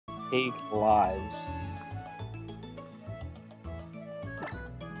8 lives.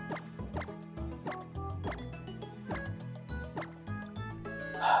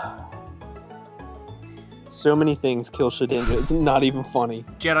 So many things kill Shedinja, it's not even funny.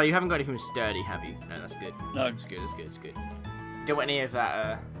 Jedi, you haven't got anything sturdy, have you? No, that's good. No. That's good, that's good, that's good. Don't want any of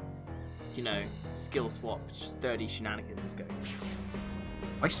that, you know, skill swap, sturdy shenanigans going.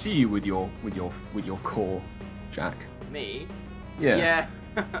 I see you with your core, Jack. Me? Yeah. Yeah.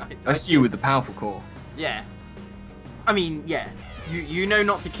 I see you with the powerful core. Yeah. I mean, yeah. You know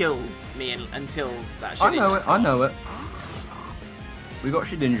not to kill me until that shit. I know it. We got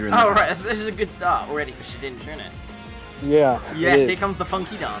Shedinja in Oh, there. right. This is a good start already for Shedinja, isn't it? Yeah. Yes, here comes the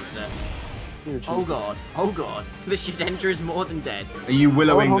funky dancer. Dear Oh Jesus. god. Oh god. The Shedinja is more than dead. Are you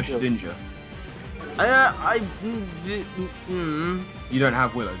willowing Oh, the okay. Shedinja? You don't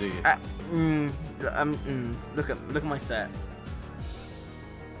have willow, do you? Look at my set.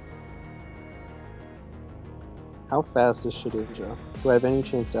 How fast is Shedinja? Do I have any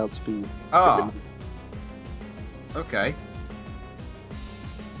chance to outspeed? Ah. Okay.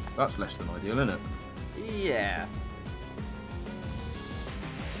 That's less than ideal, isn't it? Yeah.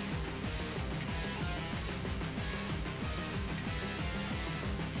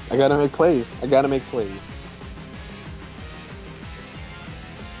 I gotta make plays. I gotta make plays.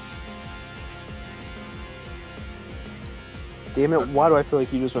 Damn it, why do I feel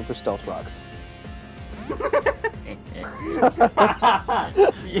like you just went for stealth rocks?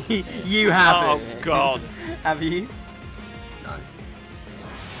 You haven't. Oh god. Have you? No.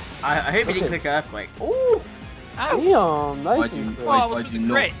 I hope you didn't click earthquake. Ooh! Ow. Damn, nice and quick. Wow, I what do was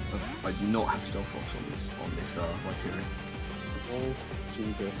not. great. I do not have stealth rocks on this Rhyperior. Oh,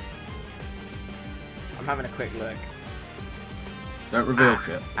 Jesus. I'm having a quick look. Don't reveal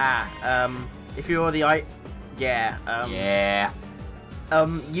shit. If you're the Yeah.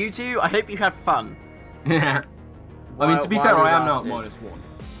 you two, I hope you had fun. I mean, to be While fair, we I am now at lasted. -1.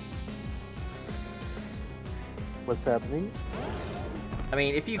 What's happening? I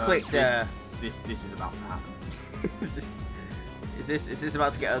mean, if you clicked, This is about to happen. is this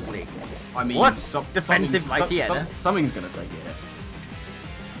about to get ugly? I mean, What? some- Defensive something's- mighty Edda? Something's gonna take it.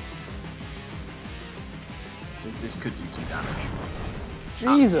 This could do some damage.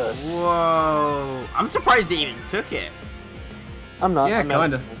 Jesus! Whoa! I'm surprised he even took it. I'm not. Yeah, I'm max-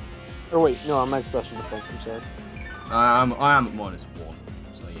 kinda. Or wait, no, I'm max special defense, I'm sorry. I am at -1,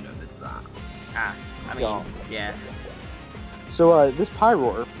 so you know there's that. I mean, yeah. So, this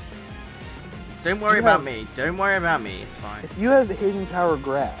Pyroar, Don't worry You about have- me. Don't worry about me. It's fine. if you have Hidden Power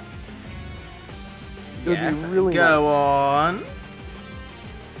Grass, it would Yeah. be really Go nice. on.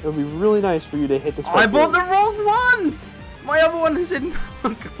 It would be really nice for you to hit this. I bought the wrong one. My other one is in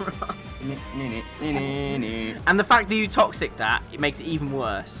Pokemon. And the fact that you toxic that, it makes it even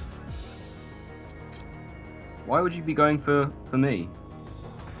worse. Why would you be going for me?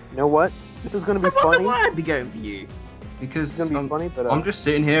 You know what? This is gonna be I wonder funny. why I'd be going for you. Because It's gonna be funny, but I'm just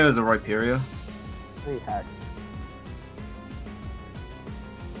sitting here as a Rhyperior. Hey, hacks.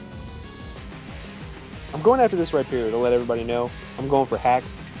 I'm going after this right here to let everybody know. I'm going for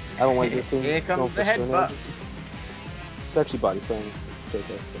hacks. I don't like this thing. Here comes Going the for stone headbutt. edges. It's actually body slamming. Okay.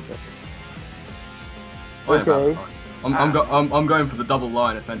 Oh, yeah, Okay. I'm going for the double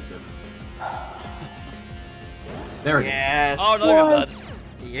line offensive. There it is. Yes. Oh no, What? bud.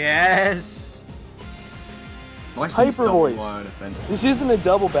 Yes. Nice Hyper double voice. line offensive. This isn't a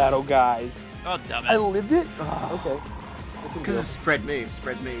double battle, guys. God damn I it. lived it. Oh, Okay. it's because it's spread move.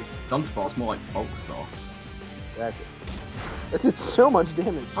 Spread move. Dunsparce more like bulk stars. Exactly. That did so much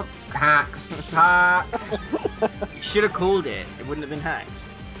damage. Fuck hacks. Hacks. You should have called it. It wouldn't have been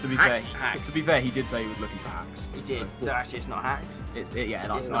hacked. To be Hacks, fair, hacks. to be fair, he did say he was looking for hacks. He did. So actually, it's not hacks. Yeah,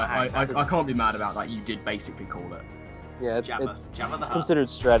 that's It's not hacks, I that's can't be mad about that. You did basically call it. Yeah, Jabba. it's Jabba the Hutt. considered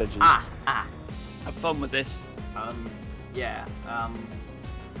strategy. Have fun with this. Yeah.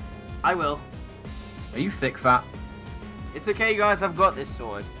 I will. Are you thick fat? It's okay, guys. I've got this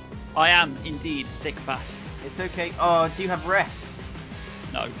sword. I am indeed thick fat. It's okay. Oh, do you have rest?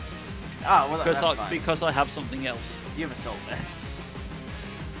 No, Oh, well, that's fine. because I have something else. You have assault vest.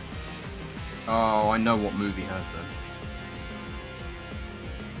 Oh, I know what move he has then.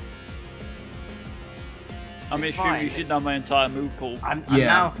 I mean, It's assuming fine. you should know my entire move pool. I'm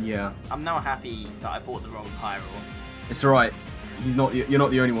Yeah. now happy that I bought the wrong pyro. It's alright. He's not. You're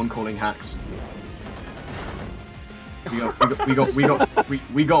not the only one calling hacks.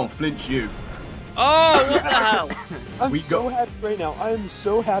 We got flinch you. Oh, what the hell? I'm we so got- happy right now. I am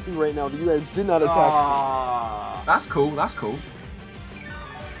so happy right now that you guys did not attack me. Aww. That's cool. That's cool.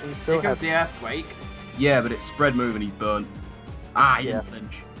 I'm so Here comes happy. the earthquake. Yeah, but it's spread move and he's burnt. Ah, he Yeah. didn't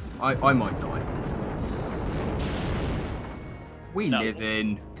flinch. I might die. We No. live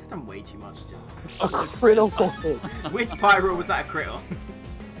in. I've done way too much still. A critical hit. Which pyro was that a crit on?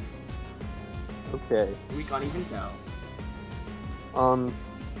 Okay. We can't even tell.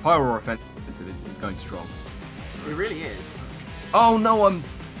 Pyro offensive is going strong. It really is. Oh no, I'm.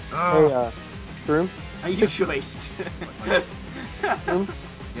 Hey, Shroom. Are you choiced? Shroom.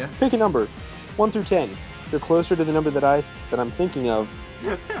 Yeah. Pick a number, 1 through 10. If you're closer to the number that I'm thinking of,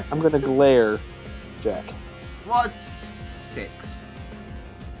 I'm gonna glare, Jack. What? 6.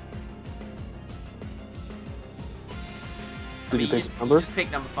 Did you pick just, a number? You just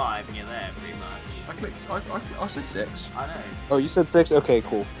pick number 5 and you're there, pretty much. I clicked. I said 6. I know. Oh, you said 6. Okay,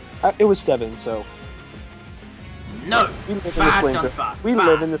 cool. It was 7. So No! we live in this Bad flamethrower. Dunsparce. We Bad.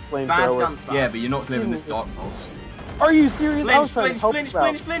 live in this Bad flamethrower. Dunsparce. Yeah, but you're not living this dark pulse. Are you serious? I was Flinch, trying flinch, to help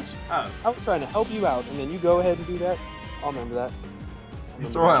flinch, you out. flinch, flinch! Oh. I was trying to help you out, and then you go ahead and do that. I'll remember that.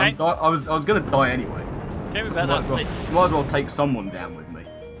 It's alright. Okay. I was gonna die anyway. Tell me So about that, please. might as well take someone down with me.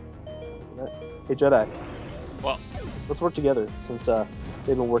 Hey, Jedi. What? Let's work together, since they've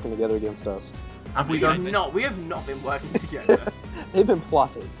been working together against us. Have we We done? have not been working together. They've been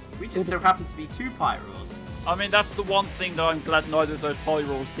plotting. We just so happen to be 2 pyros. I mean, that's the one thing that I'm glad neither of those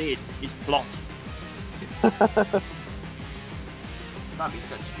pyros did, is plot. That'd be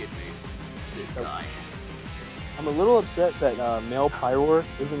such a good move. This guy. I'm a little upset that male Pyroar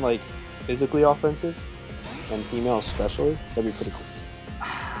isn't like physically offensive, and female especially. That'd be pretty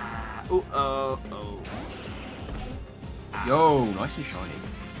cool. Oh. Yo, nice and shiny.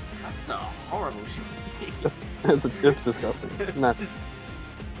 That's a horrible shot. It's disgusting. Nah.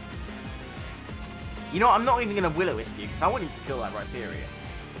 You know what, I'm not even going to Will-O-Wisp you, because I want you to kill that Rhyperior.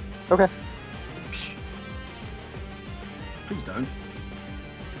 Okay. Please don't.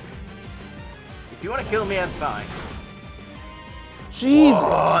 If you want to kill me, that's fine. Jesus.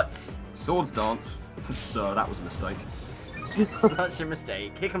 What? Swords dance. So that was a mistake. Such a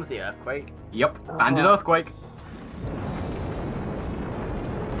mistake. Here comes the Earthquake. Yep. Banded earthquake.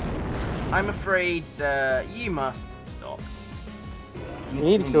 I'm afraid, sir, you must stop. You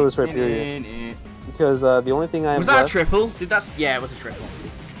need to kill this Rhyperior, because the only thing I have Was that a left... triple? Did that? Yeah, it was a triple.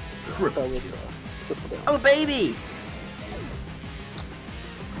 Triple down. Oh, baby!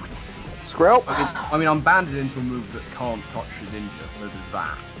 Skrelp. I mean, I'm banded into a move that can't touch a ninja, so there's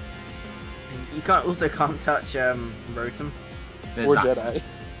that. You can't touch Rotom. There's Or that. Jedi.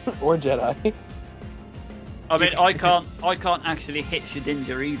 Or Jedi. I mean, I can't actually hit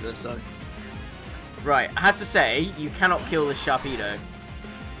Shedinja either, so. Right, I had to say, you cannot kill the Sharpedo.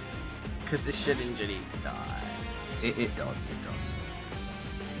 Because the Shedinja needs to die. It does.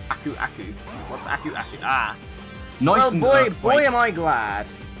 Aku. What's Aku? Ah. Nice Well, and boy, earthquake. am I glad.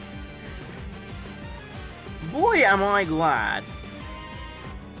 Boy, am I glad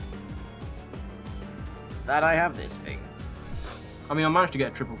that I have this thing. I mean, I managed to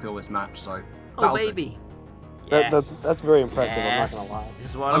get a triple kill this match, so. Oh, that'll do. baby. Yes. That's very impressive. I'm not gonna lie.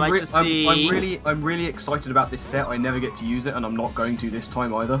 This is what I like to see. I'm really excited about this set. I never get to use it, and I'm not going to this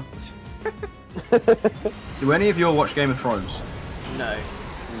time either. Do any of you all watch Game of Thrones? No.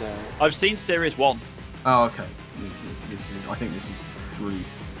 No. I've seen Series 1. Oh, okay. I think this is 3.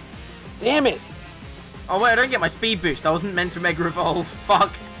 Damn it! Oh wait, I don't get my speed boost. I wasn't meant to Mega Evolve.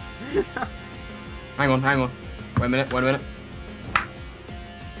 Fuck. Hang on. Wait a minute.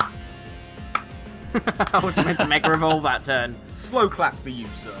 I wasn't meant to Mega Evolve that turn. Slow clap for you,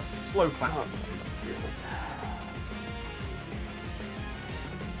 sir. Slow clap.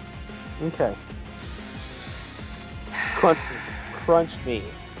 Okay. Crunch me.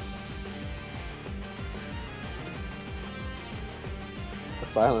 The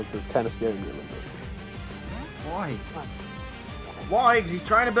silence is kind of scaring me a little bit. Why? Why? Because he's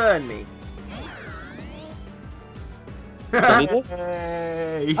trying to burn me. Sunny day?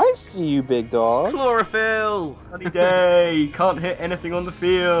 Hey! I see you, big dog. Chlorophyll. Sunny day! Can't hit anything on the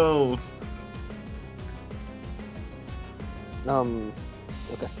field!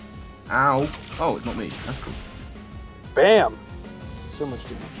 Okay. Ow. Oh, it's not me. That's cool. Bam! So much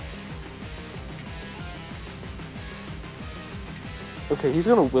damage. Okay, he's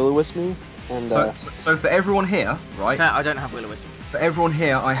gonna Will-O-Wisp me, and So for everyone here, right? I don't have Will-O-Wisp. For everyone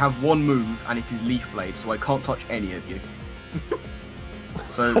here, I have one move, and it is Leaf Blade, so I can't touch any of you.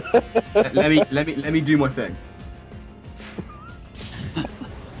 So let me do my thing.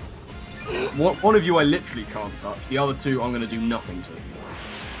 One of you I literally can't touch. The other two I'm going to do nothing to.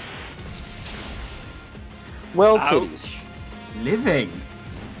 well, Ouch. titties. Living.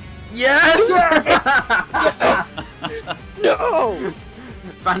 Yes! No!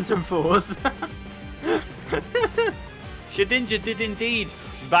 Phantom Force. Shedinja did indeed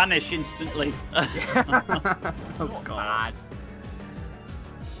vanish instantly. Oh god.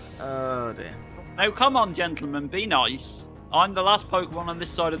 Oh dear. Now come on, gentlemen, be nice. I'm the last Pokemon on this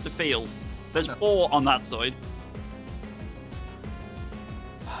side of the field. There's 4 on that side.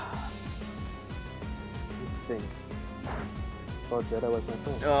 Think. Oh, Jedi was my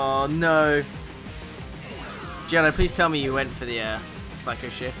friend. Oh no. Jedi, please tell me you went for the Psycho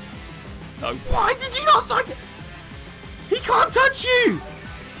Shift. No. Why did you not Psycho? He can't touch you!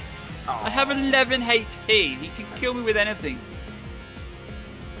 I have 11 HP. He can kill me with anything.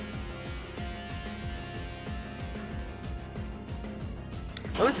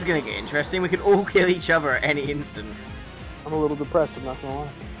 Well, this is going to get interesting. We could all kill each other at any instant. I'm a little depressed, I'm not gonna lie.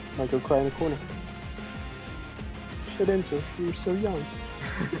 Might go cry in the corner. Shit, Angel, you were so young.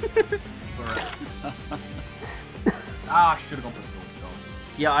 I should have gone for Sword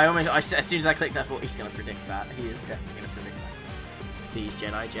Stance. Yeah, as soon as I clicked, I thought he's going to predict that. He is definitely going to predict that. Please,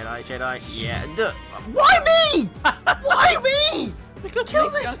 Jedi. Yeah. Why me? Why me? Because Kill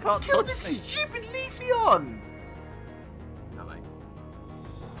Nick this can't touch me. stupid Leafeon. No, mate.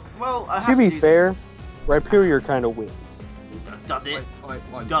 Well, I To have be do- fair, Rhyperior kind of wins. Does it?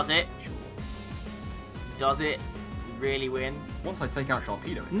 Why Does it? Sure. Does it really win? Once I take out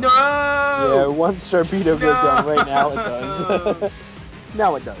Sharpedo. No! Yeah, once Sharpedo goes down right now, it No! does.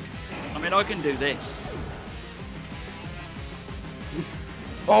 Now it does. I mean, I can do this.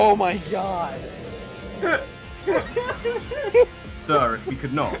 Oh my god! Sir, if we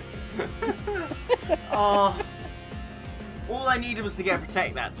could not. Oh. All I needed was to get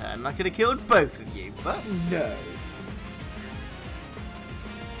Protect that turn, and I could have killed both of you, but no.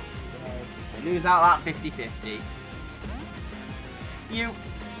 I lose out that 50-50. You...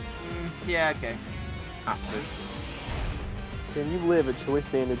 yeah, okay. Absolutely. Can you live a Choice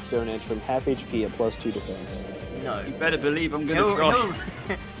Banded Stone Edge from half HP at +2 defense? No. You better believe I'm gonna try.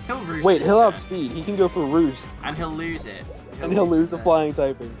 He'll roost Wait, this he'll turn, outspeed. He can go for Roost. and he'll lose it. And he'll lose the it. flying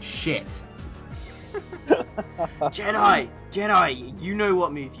typing. Shit. Jedi, you know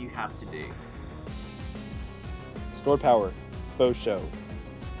what move you have to do. Store power. Faux show.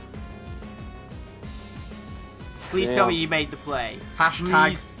 Please Yeah. tell me you made the play. Hashtag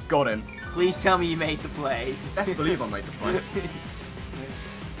Please, got him. please tell me you made the play. Best believe I made the play.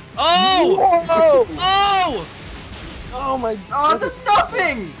 Oh! Whoa! Oh! Oh my Oh, god! the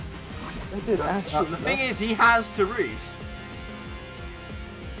nothing! That did actually. The thing is, he has to roost,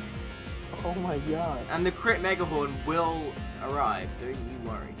 Oh my god. and the crit Megahorn will arrive. Don't you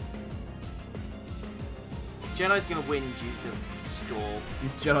worry. Jedi's gonna win due to stall.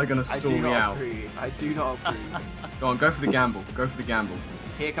 Is Jedi gonna I stall do me not out? approve. I do not approve. Go on, go for the gamble. Go for the gamble.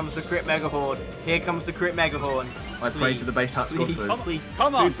 Here comes the crit Megahorn. Here comes the crit Megahorn. I pray to Please. the base hat god Please, food. please.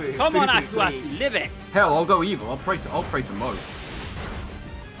 Come on, Foo-foo, come on, foo-foo, Aqua, please. live it. Hell, I'll go evil. I'll pray to Mo.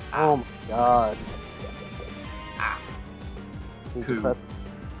 Oh my god. Ah. This is Cool. depressing.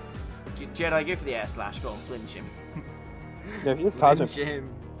 Jedi, go for the air slash. Go on, flinch him. No, he has Flinch cosmic. him.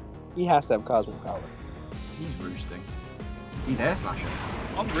 He has to have cosmic power. He's roosting. He's air slashing.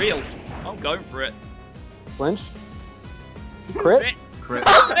 I'm real. I'm going for it. Flinch. Crit. Crit.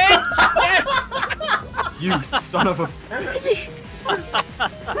 Yes! You son of a bitch.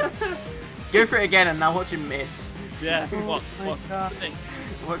 Go for it again, and now watch him miss. Yeah. What? my What? God.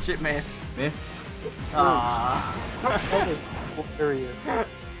 Watch it miss. Miss. Ah. That is hilarious.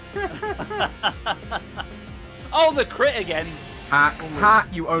 Oh, the crit again. Hacks. Hack.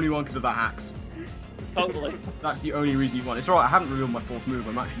 You only won because of that hacks. Totally. That's the only reason you won. It's alright. I haven't revealed my fourth move.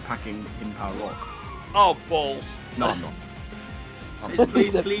 I'm actually packing Hidden Power Rock. Oh, balls. No, I'm not.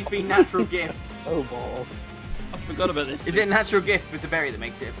 Please be natural gift. Oh balls. I forgot about this. Is it natural gift with the berry that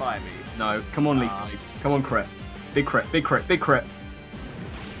makes it a fire move? No. Come on, Leaf Blade. Come on, crit. Big crit. Big crit. Big crit.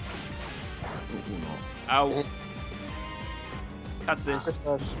 Ow. That's this. Chris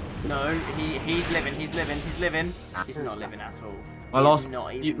Rush. No, he's living. He's living. Ah. He's not living at all. My He's last.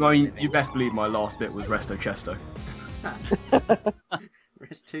 not even You living. best believe my last bit was Resto Chesto.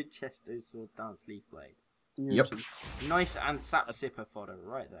 Resto Chesto Swords Dance Leaf Blade. Dear Yep. Jesus. Nice and sap sipper fodder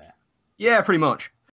right there. Yeah, pretty much.